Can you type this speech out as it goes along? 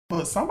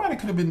But somebody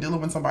could have been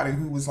dealing with somebody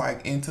who was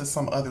like into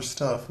some other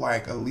stuff,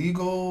 like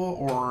illegal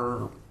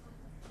or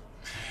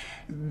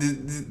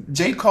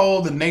J.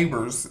 Cole, The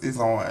Neighbors is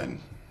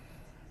on.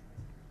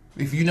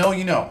 If you know,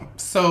 you know.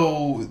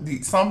 So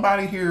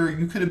somebody here,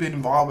 you could have been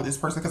involved with this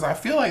person because I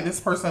feel like this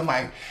person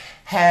like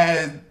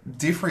had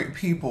different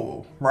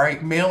people,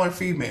 right? Male or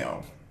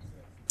female.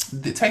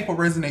 The take what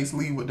resonates,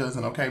 leave what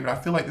doesn't, okay? But I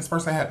feel like this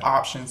person had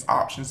options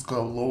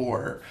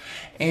galore.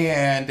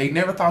 And they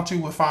never thought you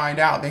would find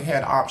out they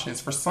had options.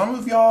 For some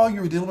of y'all,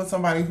 you were dealing with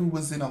somebody who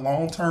was in a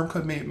long-term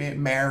commitment,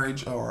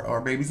 marriage,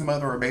 or baby's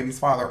mother or baby's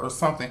father or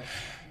something.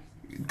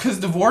 Because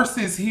divorce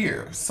is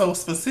here. So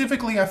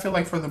specifically, I feel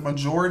like for the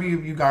majority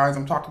of you guys,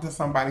 I'm talking to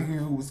somebody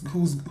here who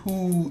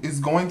is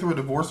going through a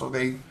divorce, or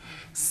they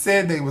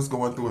said they was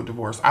going through a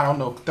divorce. I don't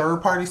know.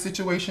 Third party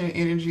situation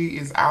energy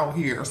is out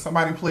here.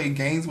 Somebody played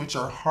games with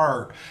your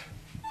heart.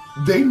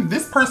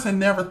 This person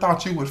never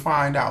thought you would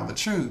find out the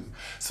truth.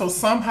 So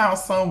somehow,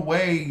 some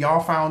way, y'all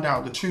found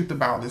out the truth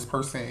about this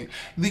person.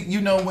 You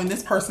know, when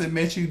this person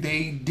met you,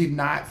 they did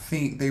not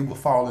think they would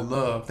fall in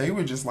love. They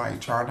were just like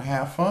trying to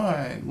have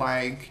fun.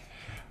 Like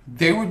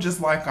they were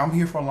just like, I'm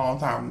here for a long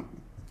time.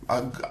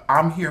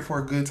 I'm here for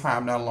a good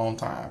time, not a long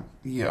time.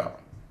 Yeah.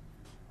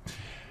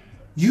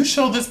 You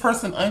show this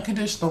person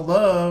unconditional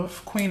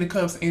love, Queen of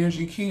Cups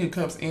energy, King of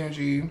Cups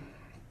energy,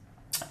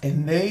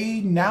 and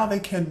they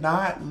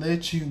cannot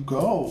let you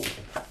go.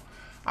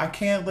 I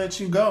can't let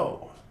you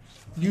go.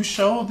 You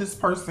show this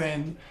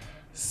person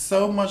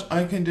so much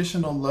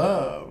unconditional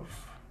love.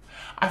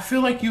 I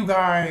feel like you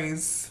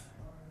guys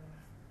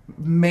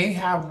may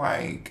have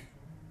like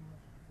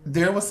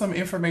there was some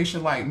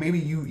information like maybe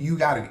you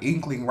got an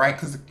inkling, right?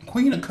 Because the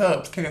Queen of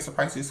Cups, Cancer,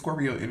 Pisces,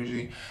 Scorpio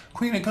energy,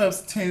 Queen of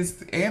Cups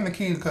and the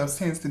King of Cups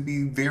tends to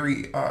be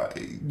very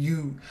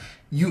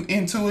you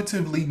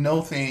intuitively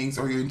know things,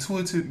 or your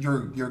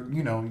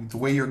you know the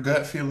way your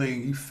gut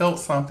feeling, you felt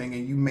something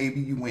and you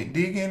went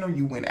digging, or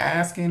you went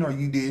asking, or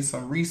you did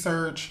some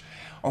research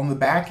on the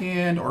back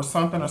end or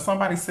something, or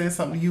somebody said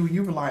something to you,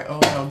 you were like, oh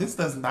no, this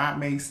does not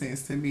make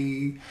sense to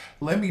me.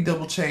 Let me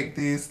double check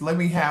this. Let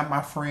me have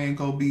my friend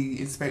go be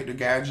Inspector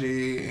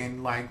Gadget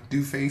and like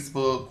do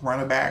Facebook,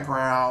 run a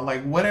background,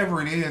 like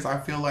whatever it is. I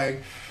feel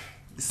like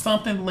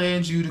something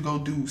led you to go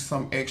do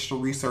some extra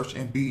research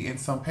and be in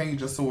some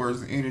Page of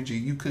Swords energy.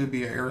 You could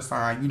be an air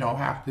sign, you don't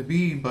have to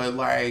be, but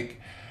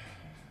like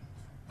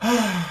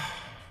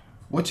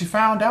what you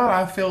found out,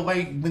 I feel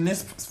like when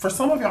this, for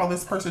some of y'all,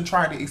 this person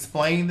tried to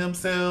explain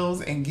themselves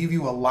and give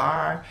you a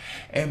lie,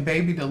 and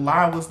baby, the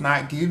lie was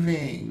not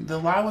giving. The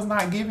lie was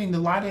not giving. The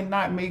lie did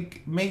not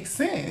make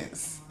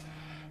sense.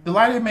 The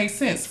lie didn't make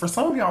sense. For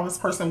some of y'all, this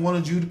person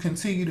wanted you to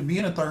continue to be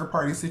in a third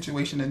party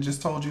situation and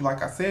just told you,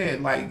 like I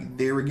said, like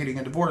they were getting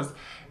a divorce.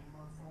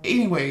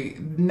 Anyway,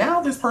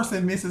 now this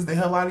person misses the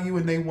hell out of you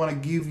and they want to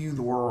give you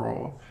the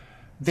world.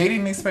 They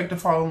didn't expect to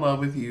fall in love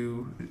with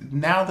you.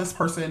 Now this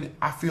person,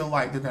 I feel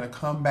like they're going to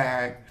come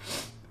back.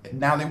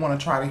 Now they want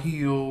to try to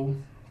heal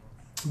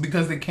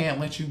because they can't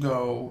let you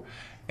go.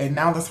 And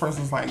now this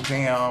person's like,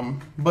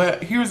 damn.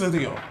 But here's the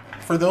deal.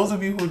 For those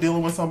of you who are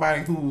dealing with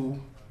somebody who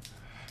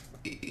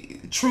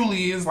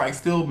truly is like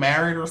still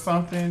married or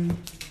something,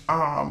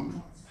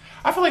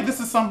 I feel like this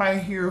is somebody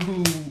here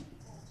who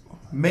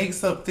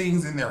makes up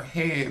things in their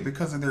head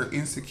because of their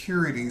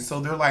insecurities. So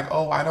they're like,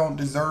 oh, I don't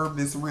deserve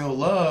this real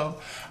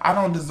love. I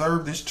don't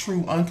deserve this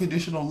true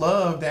unconditional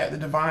love that the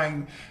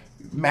divine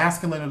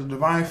masculine or the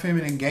divine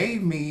feminine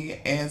gave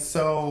me. And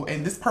so,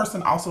 and this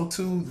person also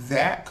too,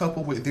 that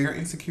coupled with their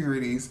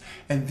insecurities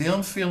and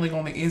them feeling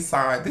on the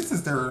inside, this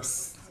is their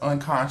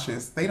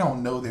unconscious. They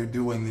don't know they're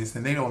doing this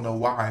and they don't know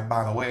why,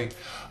 by the way.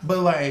 But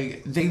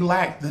like they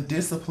lack the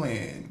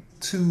discipline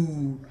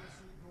to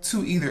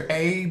either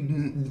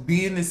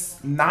be in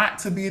this, not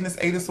to be in this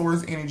Eight of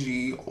Swords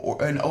energy,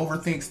 or and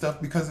overthink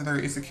stuff because of their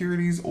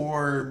insecurities,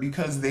 or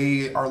because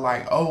they are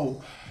like,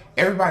 oh,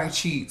 everybody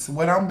cheats.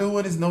 What I'm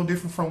doing is no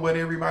different from what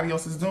everybody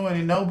else is doing.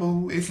 And no,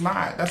 boo, it's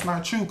not. That's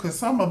not true. Because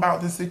something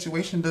about this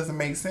situation doesn't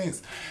make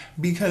sense.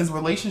 Because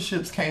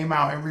relationships came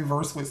out in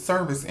reverse with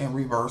service in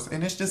reverse.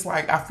 And it's just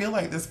like, I feel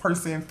like this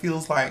person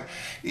feels like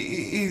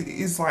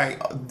it's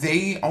like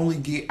they only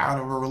get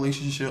out of a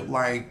relationship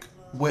like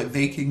what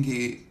they can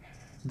get.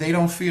 They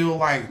don't feel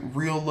like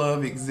real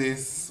love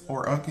exists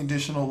or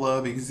unconditional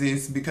love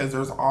exists because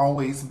there's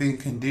always been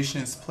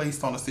conditions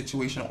placed on a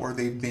situation, or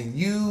they've been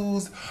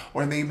used,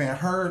 or they've been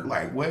hurt,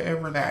 like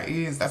whatever that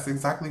is. That's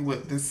exactly what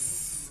it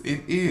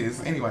is.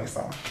 Anyway,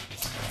 so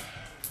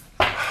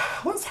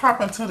let's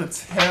hop into the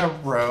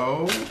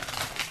tarot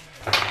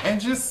and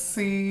just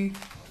see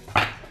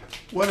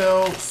what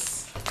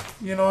else,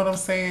 you know what I'm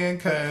saying?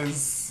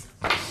 Because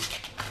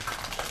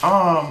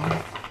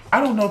I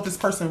don't know if this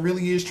person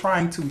really is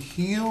trying to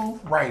heal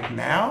right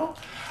now.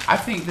 I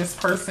think this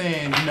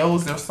person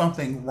knows there's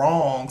something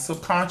wrong.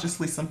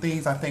 Subconsciously, some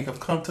things I think have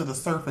come to the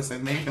surface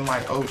and they've been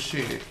like, oh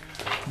shit.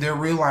 They're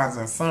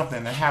realizing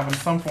something. They're having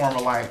some form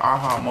of like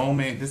aha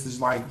moment. This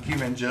is like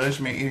giving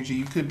judgment energy.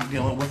 You could be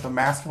dealing with a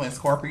masculine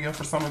Scorpio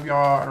for some of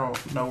y'all. I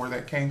don't know where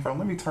that came from.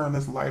 Let me turn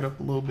this light up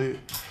a little bit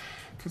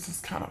Because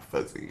it's kind of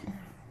fuzzy.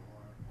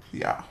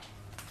 Yeah.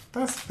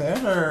 That's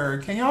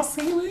better. Can y'all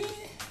see me?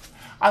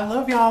 I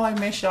love y'all. I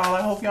miss y'all.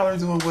 I hope y'all are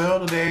doing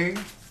well today.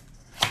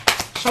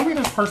 Show me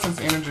this person's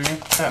energy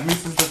that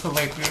misses the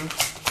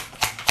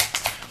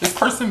collective. This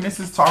person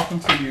misses talking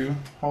to you.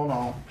 Hold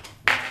on.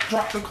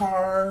 Drop the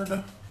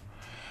card.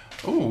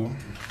 Ooh.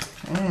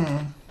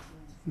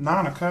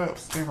 Nine of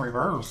Cups in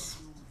reverse.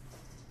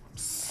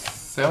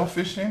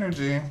 Selfish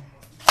energy.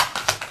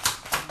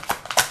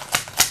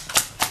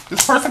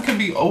 This person could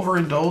be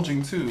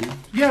overindulging too.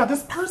 Yeah,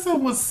 this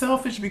person was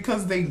selfish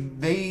because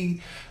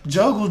they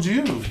juggled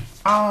you.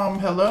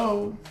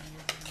 Hello.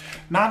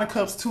 Nine of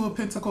Cups, Two of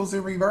Pentacles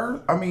in reverse.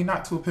 I mean,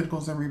 not Two of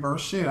Pentacles in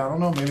reverse. Shit, I don't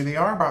know. Maybe they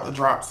are about to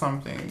drop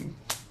something.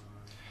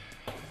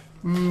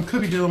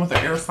 Could be dealing with the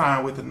air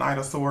sign with the Knight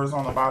of Swords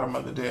on the bottom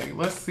of the deck.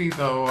 Let's see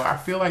though. I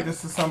feel like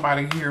this is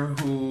somebody here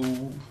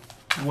who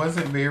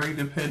wasn't very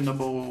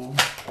dependable.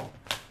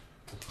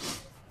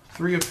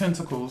 Three of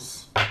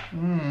Pentacles.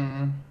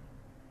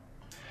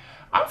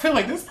 I feel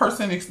like this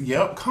person,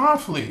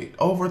 conflict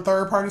over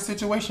third-party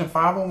situation.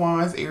 Five of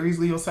Wands, Aries,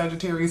 Leo,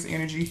 Sagittarius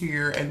energy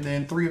here. And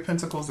then Three of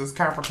Pentacles is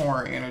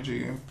Capricorn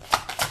energy.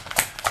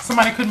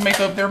 Somebody couldn't make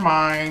up their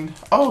mind.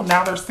 Oh,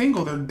 now they're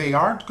single. They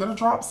are going to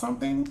drop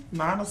something.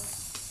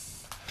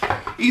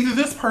 Either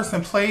this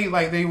person played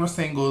like they were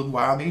single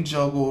while they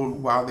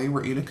juggled, while they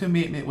were in a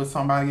commitment with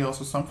somebody else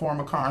with some form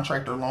of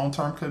contract or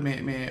long-term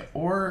commitment.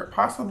 Or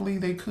possibly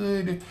they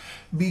could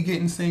be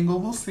getting single.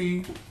 We'll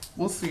see.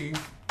 We'll see.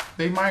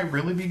 They might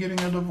really be getting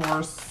a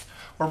divorce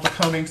or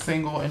becoming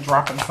single and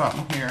dropping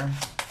something here.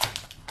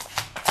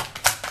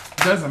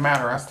 Doesn't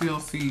matter. I still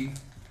see.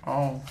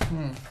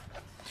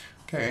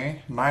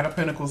 Okay. Knight of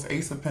Pentacles,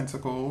 Ace of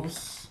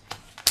Pentacles.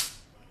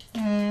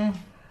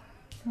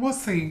 We'll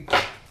see.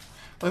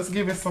 Let's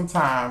give it some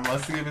time.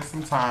 Let's give it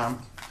some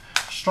time.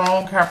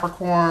 Strong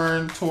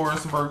Capricorn,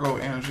 Taurus, Virgo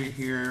energy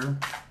here.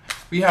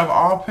 We have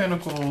all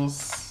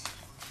Pentacles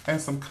and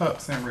some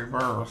Cups in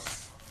reverse.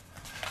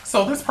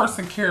 So this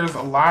person cares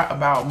a lot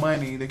about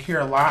money. They care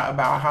a lot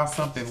about how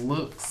something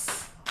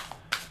looks.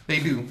 They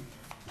do.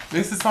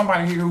 This is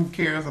somebody here who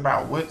cares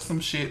about what some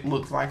shit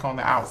looks like on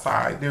the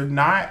outside. They're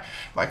not,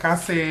 like I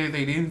said,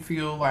 they didn't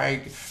feel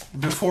like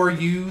before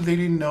you, they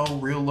didn't know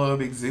real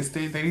love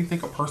existed. They didn't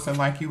think a person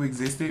like you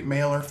existed,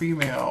 male or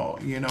female,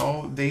 you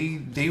know.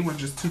 They were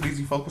just too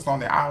busy focused on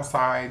the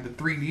outside, the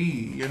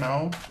 3D, you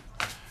know.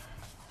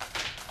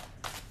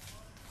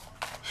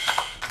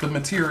 The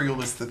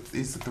material is the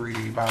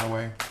 3D, by the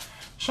way.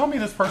 Show me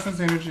this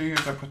person's energy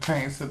as it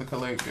pertains to the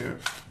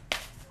collective.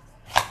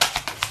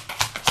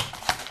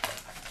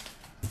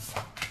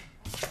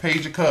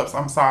 Page of Cups,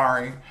 I'm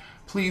sorry.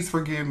 Please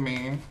forgive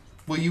me.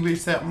 Will you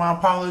accept my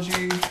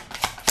apology?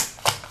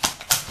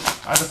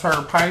 I just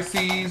heard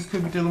Pisces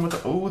could be dealing with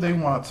the, oh, they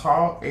want to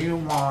talk. Eight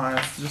of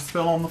Wands just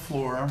fell on the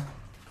floor.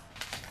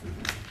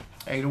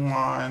 Eight of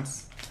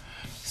Wands.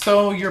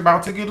 So you're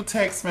about to get a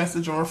text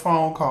message or a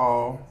phone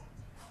call.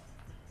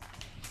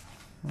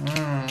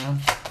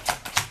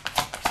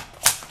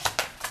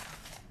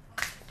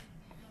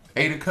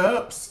 Eight of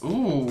Cups.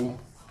 Ooh.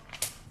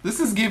 This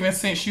is given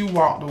since you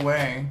walked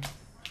away.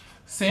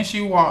 Since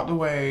you walked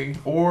away.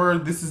 Or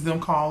this is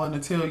them calling to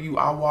tell you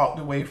I walked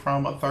away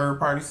from a third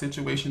party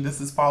situation.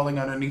 This is falling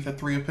underneath the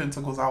Three of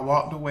Pentacles. I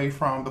walked away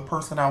from the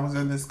person I was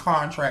in this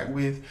contract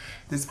with.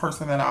 This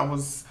person that I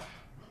was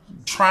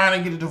trying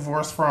to get a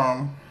divorce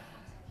from.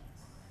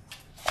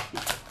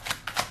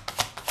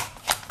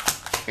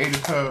 Eight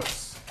of Cups.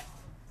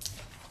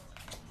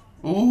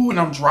 Ooh, and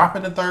I'm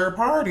dropping the third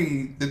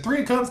party. The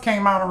Three of Cups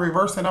came out in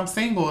reverse and I'm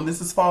single. And this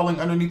is falling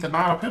underneath the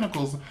Nine of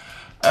Pentacles.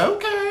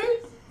 Okay.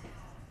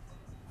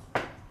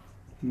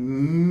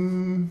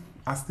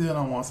 I still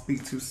don't want to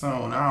speak too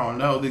soon. I don't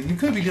know. You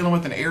could be dealing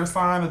with an air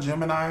sign, a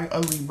Gemini, a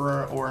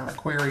Libra, or an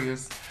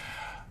Aquarius.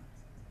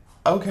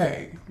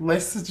 Okay.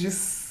 Let's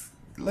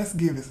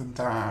give it some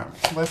time.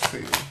 Let's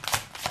see.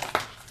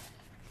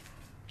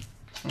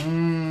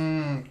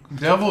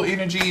 Devil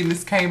energy, and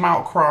this came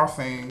out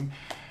crossing.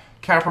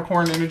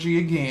 Capricorn energy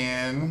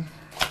again.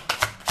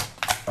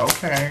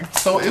 Okay.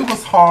 So it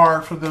was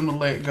hard for them to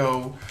let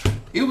go.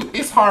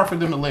 It's hard for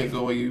them to let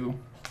go of you.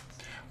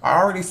 I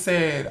already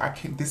said,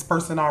 this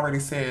person already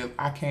said,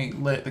 I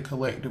can't let the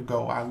collective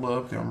go. I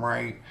love them,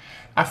 right?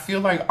 I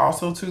feel like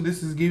also too,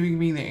 this is giving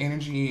me the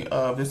energy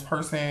of this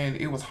person.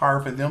 It was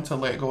hard for them to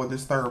let go of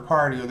this third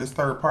party, or this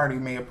third party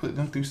may have put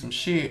them through some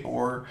shit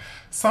or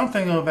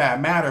something of that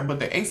matter. But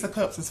the Ace of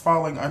Cups is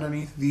falling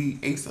underneath the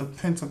Ace of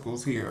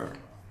Pentacles here.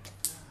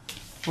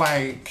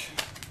 Like,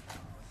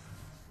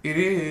 it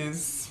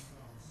is.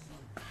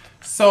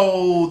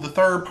 So the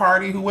third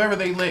party, whoever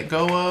they let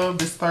go of,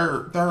 this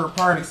third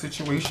party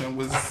situation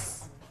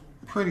was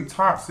pretty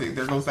toxic.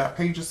 There goes that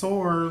Page of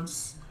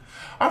Swords.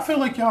 I feel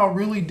like y'all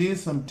really did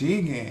some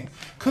digging.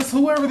 Because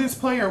whoever this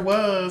player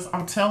was,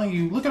 I'm telling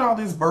you, look at all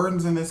these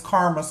burdens and this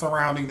karma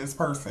surrounding this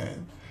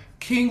person.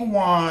 King of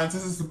Wands,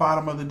 this is the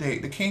bottom of the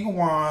deck. The King of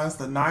Wands,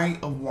 the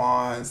Knight of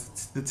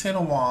Wands, the Ten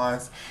of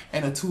Wands,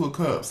 and the Two of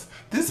Cups.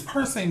 This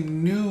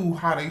person knew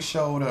how they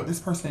showed up.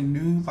 This person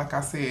knew, like I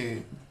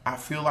said, I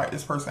feel like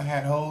this person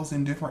had hoes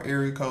in different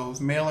area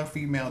codes. Male or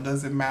female,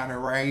 doesn't matter,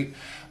 right?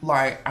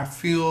 Like, I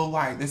feel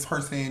like this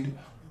person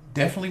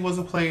definitely was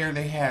a player.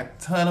 They had a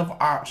ton of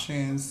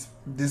options.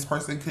 This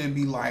person could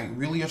be like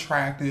really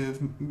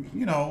attractive.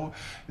 You know,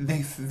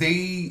 they're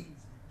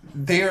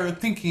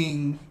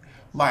thinking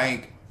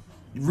like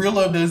real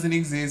love doesn't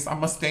exist. I'm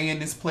gonna stay in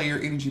this player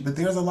energy, but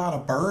there's a lot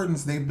of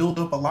burdens. They build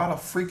up a lot of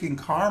freaking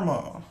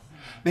karma.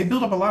 They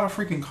build up a lot of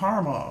freaking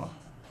karma.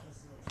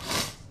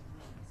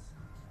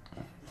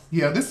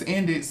 Yeah, this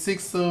ended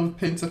Six of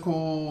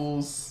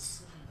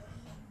Pentacles,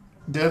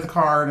 Death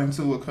card, and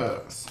Two of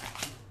Cups.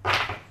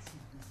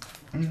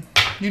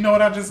 You know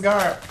what I just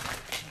got?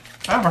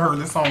 I haven't heard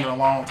this song in a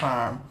long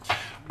time.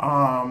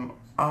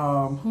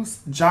 Who's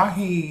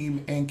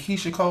Jaheim and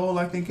Keisha Cole,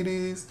 I think it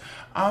is.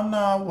 I'm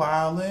not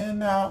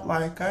wilding out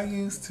like I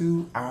used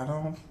to. I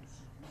don't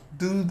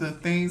do the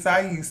things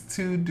I used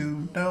to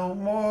do no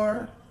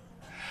more.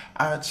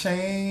 I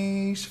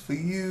changed for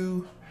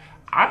you.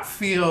 I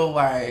feel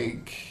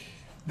like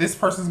this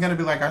person's going to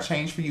be like, I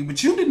changed for you.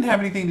 But you didn't have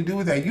anything to do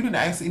with that. You didn't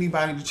ask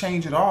anybody to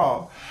change at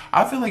all.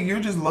 I feel like you're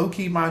just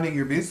low-key minding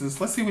your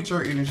business. Let's see what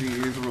your energy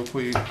is real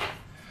quick.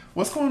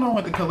 What's going on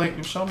with the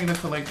collective? Show me the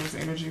collective's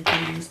energy,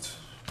 please.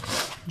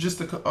 Just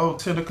the, oh,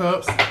 Ten of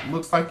Cups.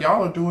 Looks like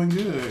y'all are doing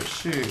good.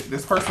 Shit.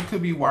 This person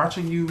could be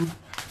watching you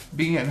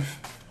being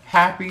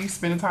happy,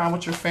 spending time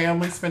with your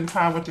family, spending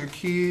time with your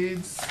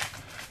kids,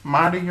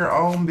 minding your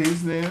own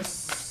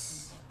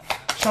business.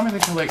 Show me the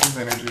collective's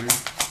energy.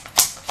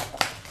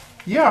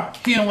 Yeah,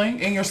 healing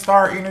in your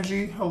star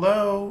energy.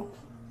 Hello.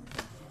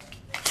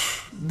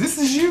 This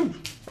is you.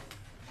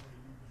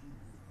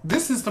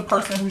 This is the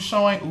person who's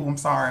showing. Ooh, I'm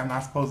sorry. I'm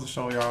not supposed to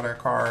show y'all that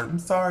card. I'm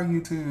sorry,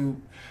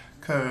 YouTube.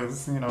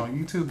 Because, you know,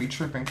 YouTube be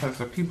tripping because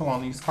the people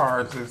on these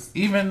cards is,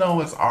 even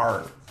though it's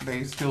art,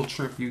 they still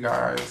trip you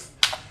guys.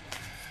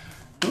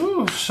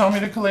 Ooh, show me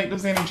the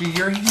collective's energy.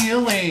 You're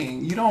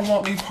healing. You don't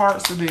want any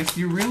parts of this.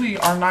 You really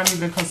are not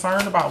even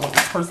concerned about what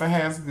this person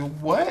has.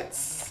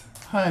 What?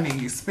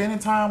 Honey, spending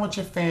time with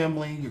your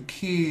family, your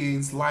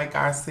kids, like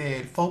I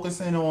said,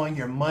 focusing on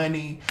your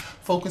money,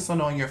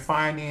 focusing on your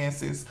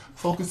finances,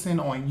 focusing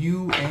on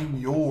you and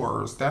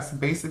yours. That's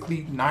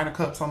basically Nine of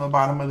Cups on the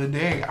bottom of the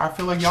deck. I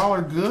feel like y'all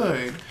are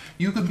good.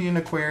 You could be an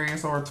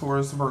Aquarius or a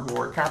Taurus, Virgo,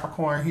 or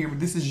Capricorn here, but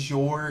this is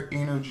your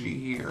energy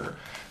here.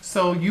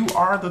 So you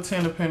are the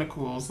Ten of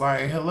Pentacles.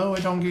 Like, hello,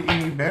 it don't get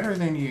any better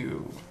than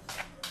you.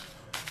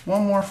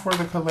 One more for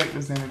the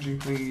collective's energy,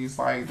 please.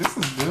 Like, this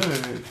is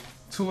good.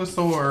 Two of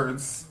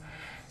Swords.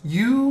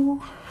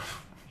 You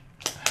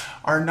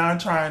are not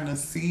trying to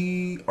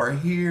see or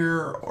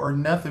hear or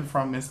nothing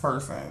from this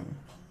person.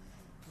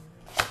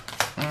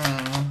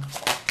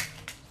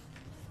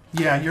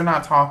 Yeah, you're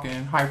not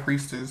talking. High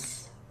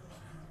Priestess.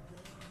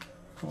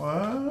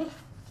 What?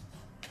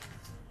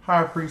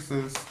 High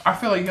Priestess. I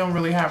feel like you don't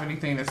really have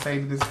anything to say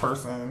to this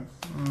person.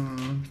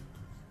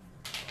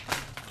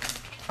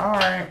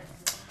 Alright.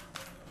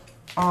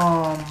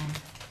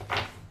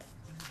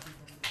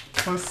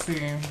 Let's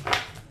see.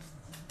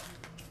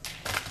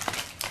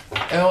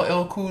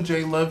 LL Cool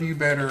J, Love You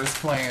Better is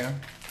playing.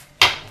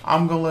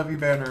 I'm gonna love you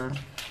better.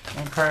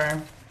 Okay.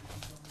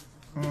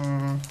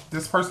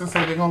 This person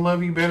said they're gonna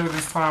love you better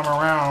this time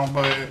around,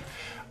 but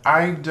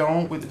I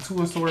don't. With the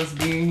Two of Swords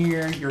being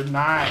here, you're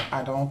not.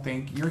 I don't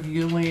think you're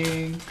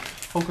healing,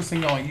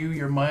 focusing on you,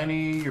 your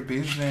money, your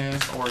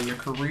business, or your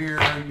career,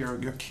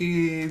 your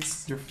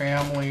kids, your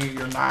family.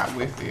 You're not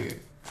with it.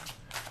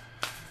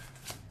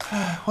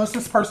 What's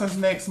this person's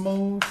next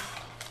move?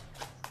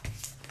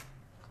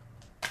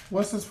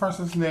 What's this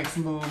person's next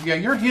move? Yeah,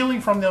 you're healing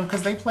from them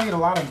because they played a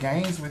lot of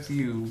games with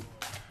you.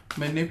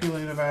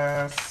 Manipulative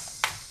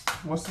ass.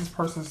 What's this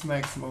person's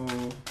next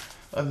move?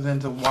 Other than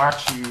to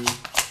watch you.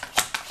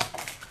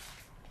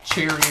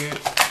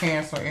 Chariot,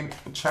 Cancer, and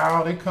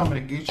child, they coming to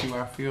get you.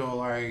 I feel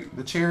like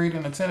the Chariot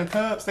and the Ten of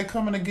Cups, they're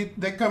coming to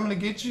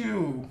get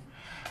you.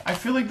 I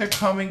feel like they're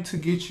coming to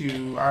get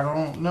you. I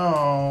don't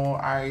know.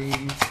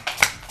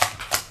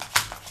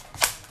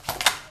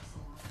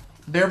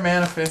 They're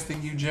manifesting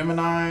you.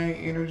 Gemini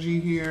energy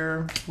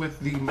here with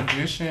the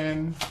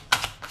Magician.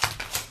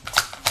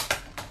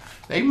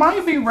 They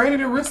might be ready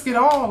to risk it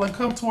all and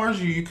come towards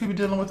you. You could be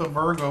dealing with a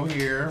Virgo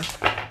here.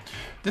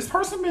 This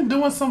person been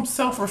doing some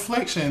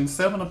self-reflection.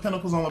 Seven of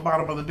Pentacles on the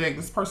bottom of the deck.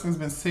 This person's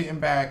been sitting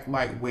back,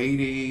 like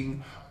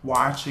waiting,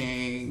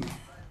 watching.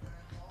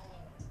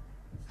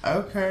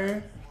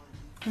 Okay.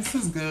 This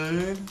is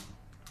good.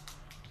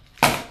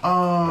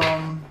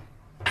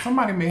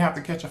 Somebody may have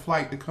to catch a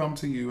flight to come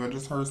to you. I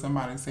just heard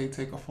somebody say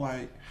take a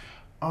flight.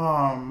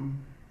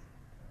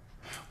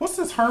 What's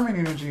this Hermit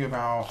energy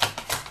about?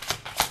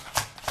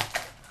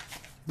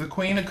 The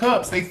Queen of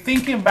Cups. They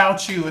thinking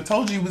about you. I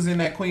told you it was in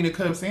that Queen of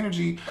Cups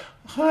energy.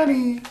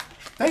 Honey,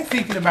 they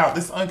thinking about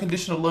this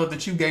unconditional love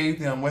that you gave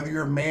them, whether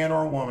you're a man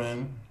or a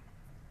woman.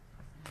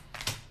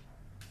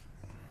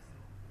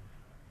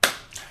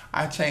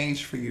 I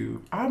changed for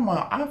you.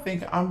 I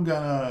think I'm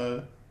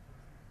gonna.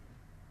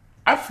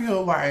 I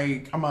feel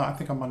like I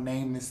think I'm gonna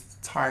name this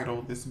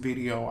title, this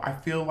video. I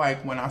feel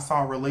like when I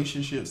saw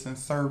relationships and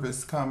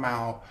service come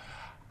out,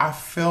 I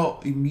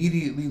felt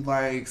immediately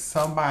like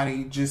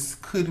somebody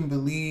just couldn't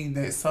believe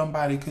that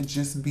somebody could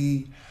just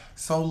be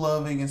so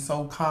loving and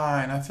so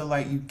kind. I feel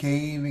like you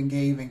gave and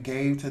gave and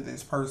gave to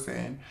this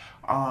person,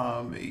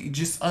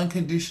 just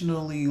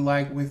unconditionally,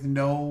 like with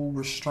no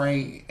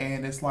restraint.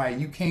 And it's like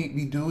you can't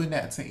be doing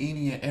that to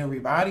any and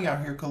everybody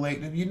out here,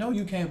 collective. You know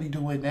you can't be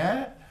doing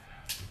that.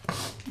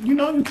 You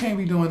know you can't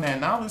be doing that.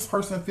 Now this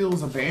person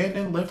feels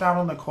abandoned, left out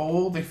in the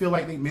cold. They feel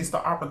like they missed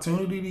the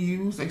opportunity to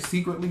use. They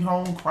secretly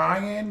home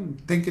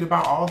crying, thinking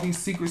about all these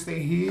secrets they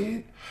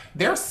hid.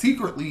 They're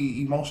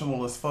secretly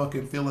emotional as fuck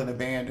and feeling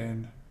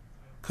abandoned.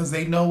 Because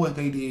they know what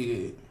they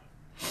did.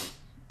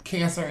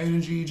 Cancer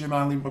energy,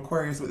 Gemini, Libra,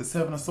 Aquarius with the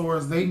Seven of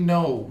Swords. They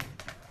know.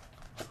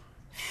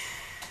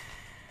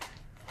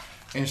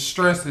 And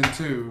stressing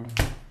too.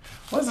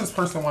 What does this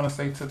person want to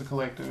say to the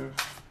collective?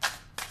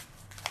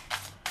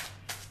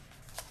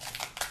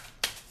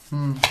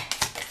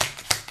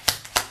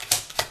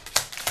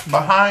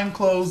 Behind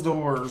closed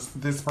doors,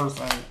 this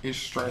person is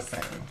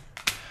stressing.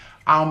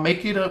 I'll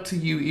make it up to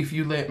you if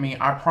you let me.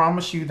 I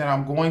promise you that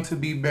I'm going to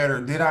be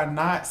better. Did I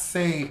not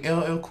say,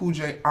 LL Cool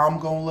J, I'm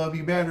going to love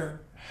you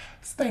better?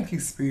 Thank you,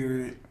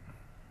 Spirit.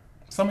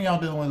 Some of y'all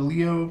dealing with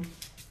Leo.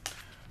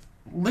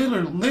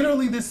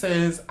 Literally this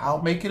says,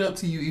 I'll make it up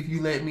to you if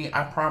you let me.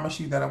 I promise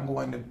you that I'm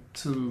going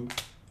to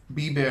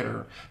be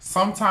better.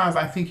 Sometimes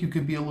I think you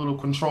could be a little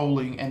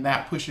controlling and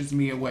that pushes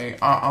me away.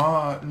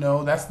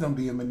 No, that's them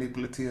being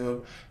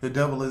manipulative. The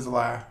devil is a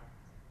lie.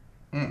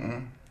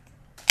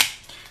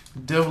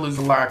 Devil is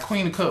a lie.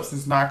 Queen of Cups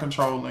is not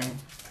controlling.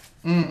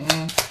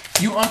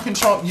 You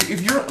uncontrolled.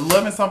 If you're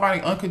loving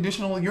somebody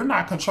unconditionally, you're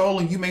not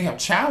controlling. You may have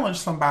challenged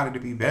somebody to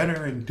be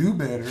better and do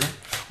better,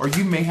 or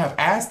you may have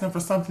asked them for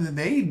something that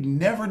they've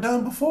never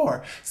done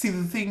before. See,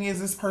 the thing is,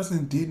 this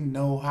person didn't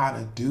know how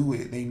to do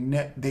it.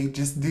 They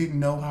just didn't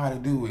know how to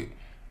do it.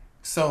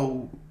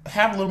 So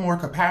have a little more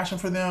compassion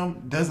for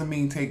them. Doesn't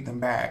mean take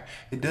them back.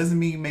 It doesn't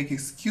mean make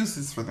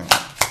excuses for them.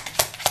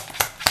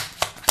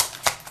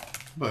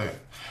 But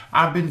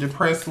I've been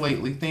depressed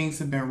lately. Things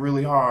have been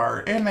really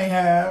hard. And they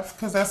have,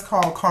 because that's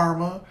called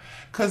karma.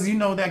 Because you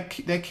know that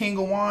King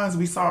of Wands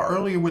we saw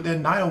earlier with that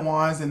Knight of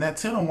Wands and that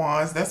Ten of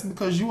Wands, that's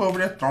because you over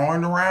there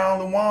throwing around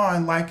the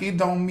wand like it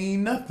don't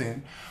mean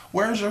nothing.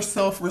 Where's your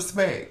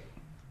self-respect?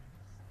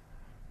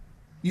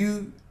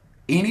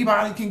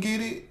 Anybody can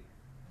get it.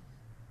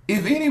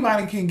 If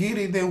anybody can get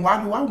it, then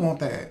why do I want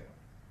that?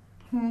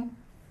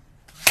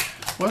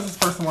 What does this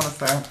person want to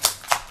say?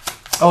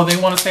 Oh,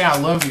 they want to say I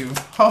love you.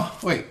 Oh,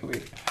 wait.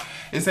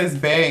 It says,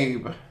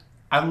 babe,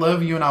 I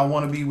love you and I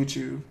want to be with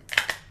you.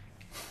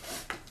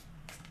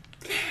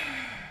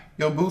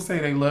 Yo, boo say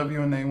they love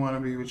you and they want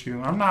to be with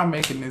you. I'm not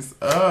making this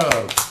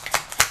up.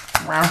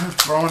 Around here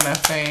throwing that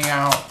thing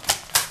out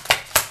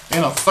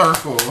in a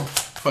circle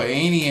for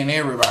any and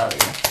everybody.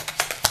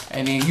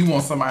 And then you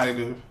want somebody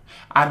to...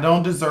 I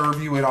don't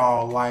deserve you at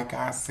all, like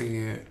I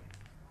said.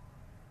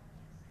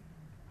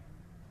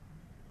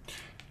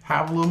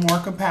 Have a little more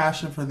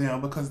compassion for them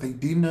because they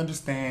didn't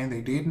understand.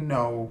 They didn't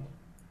know.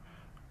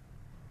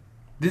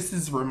 This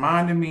is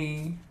reminding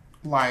me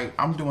like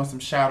I'm doing some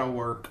shadow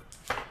work.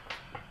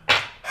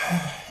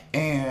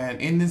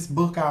 And in this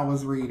book I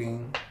was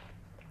reading,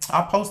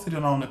 I posted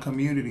it on the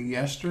community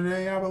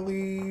yesterday, I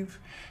believe.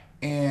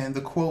 And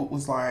the quote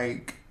was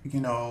like, you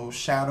know,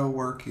 shadow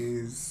work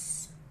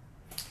is...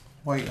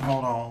 Wait,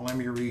 hold on. Let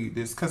me read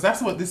this. Because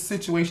that's what this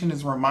situation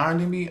is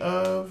reminding me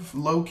of,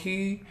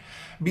 low-key.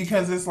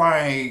 Because it's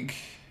like...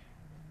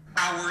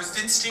 Our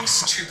Worst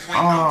Instincts 2.0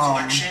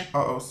 collection.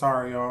 Uh-oh,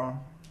 sorry, y'all.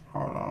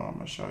 Hold on, I'm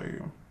going to show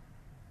you.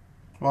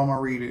 Well, I'm going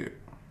to read it.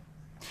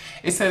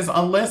 It says,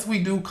 unless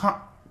we do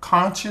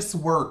conscious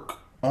work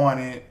on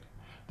it,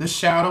 the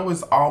shadow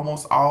is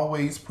almost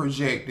always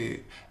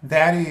projected.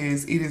 That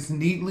is, it is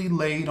neatly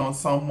laid on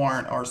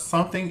someone or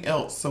something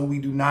else so we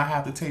do not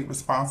have to take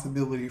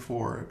responsibility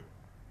for it.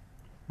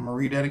 I'm going to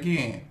read that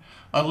again.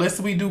 Unless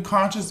we do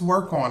conscious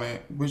work on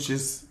it, which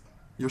is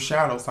your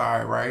shadow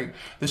side, right?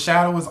 The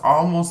shadow is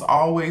almost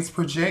always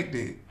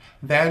projected.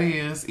 That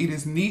is, it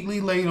is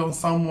neatly laid on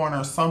someone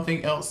or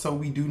something else so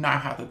we do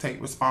not have to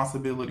take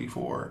responsibility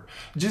for it.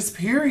 Just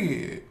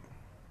period.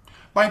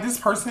 Like this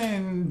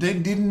person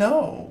didn't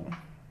know.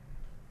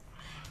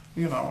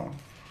 You know,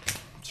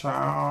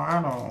 child,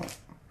 I don't.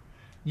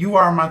 You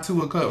are my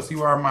Two of Cups.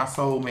 You are my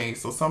soulmate.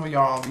 So some of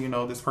y'all, you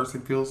know, this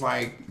person feels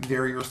like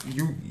they're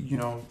you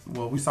know,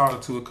 well, we saw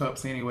the Two of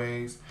Cups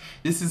anyways.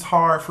 This is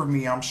hard for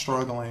me. I'm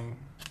struggling.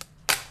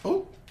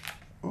 Oh,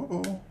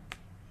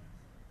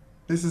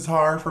 this is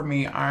hard for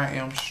me. I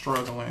am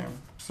struggling.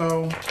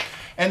 So,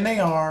 and they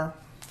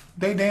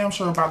damn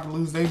sure about to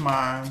lose their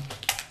mind.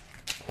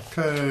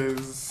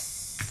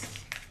 Cause,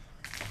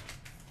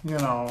 you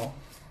know,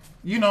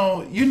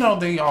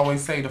 they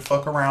always say to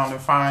fuck around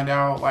and find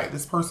out. Like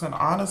this person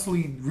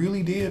honestly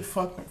really did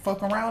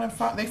fuck around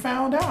and they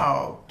found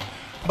out.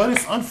 But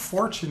it's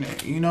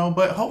unfortunate, you know.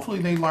 But hopefully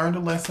they learned a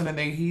lesson and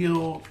they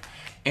healed,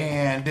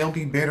 and they'll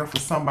be better for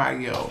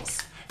somebody else.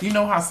 You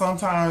know how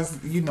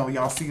sometimes, you know,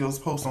 y'all see those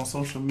posts on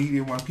social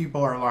media when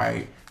people are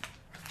like,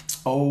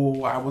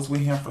 oh, I was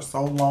with him for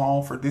so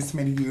long, for this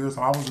many years,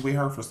 or I was with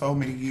her for so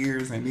many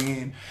years, and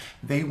then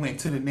they went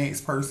to the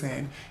next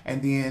person,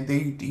 and then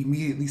they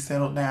immediately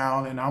settled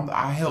down, and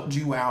I helped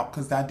you out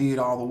because I did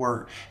all the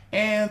work.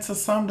 And to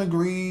some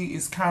degree,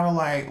 it's kind of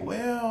like,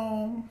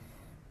 well,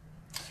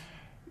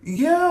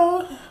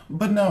 yeah,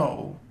 but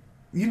no.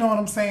 You know what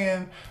I'm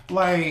saying?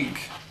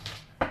 Like,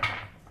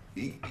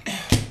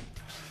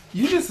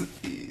 you just,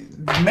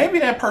 maybe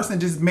that person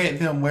just met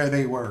them where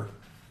they were.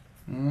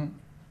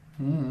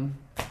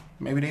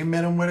 Maybe they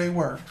met them where they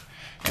were.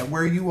 And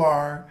where you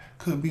are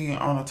could be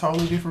on a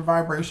totally different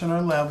vibration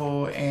or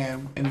level,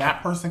 and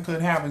that person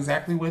could have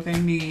exactly what they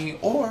need,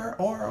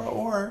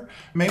 or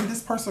maybe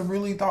this person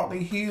really thought they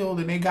healed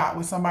and they got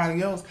with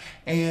somebody else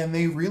and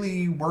they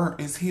really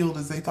weren't as healed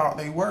as they thought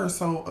they were.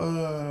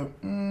 So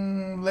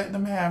let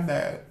them have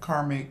that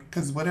karmic,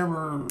 because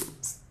whatever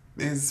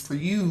is for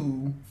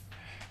you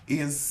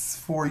is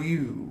for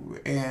you,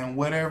 and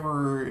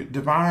whatever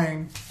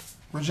divine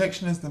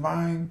rejection is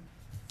divine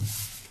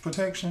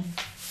protection,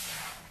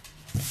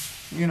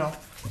 you know.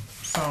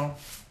 So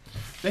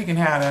they can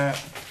have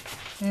that.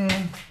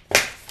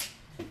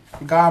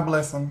 God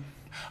bless them.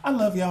 I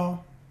love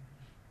y'all.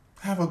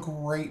 Have a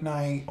great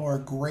night or a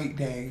great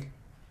day.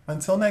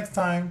 Until next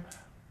time.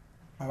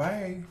 Bye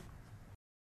bye.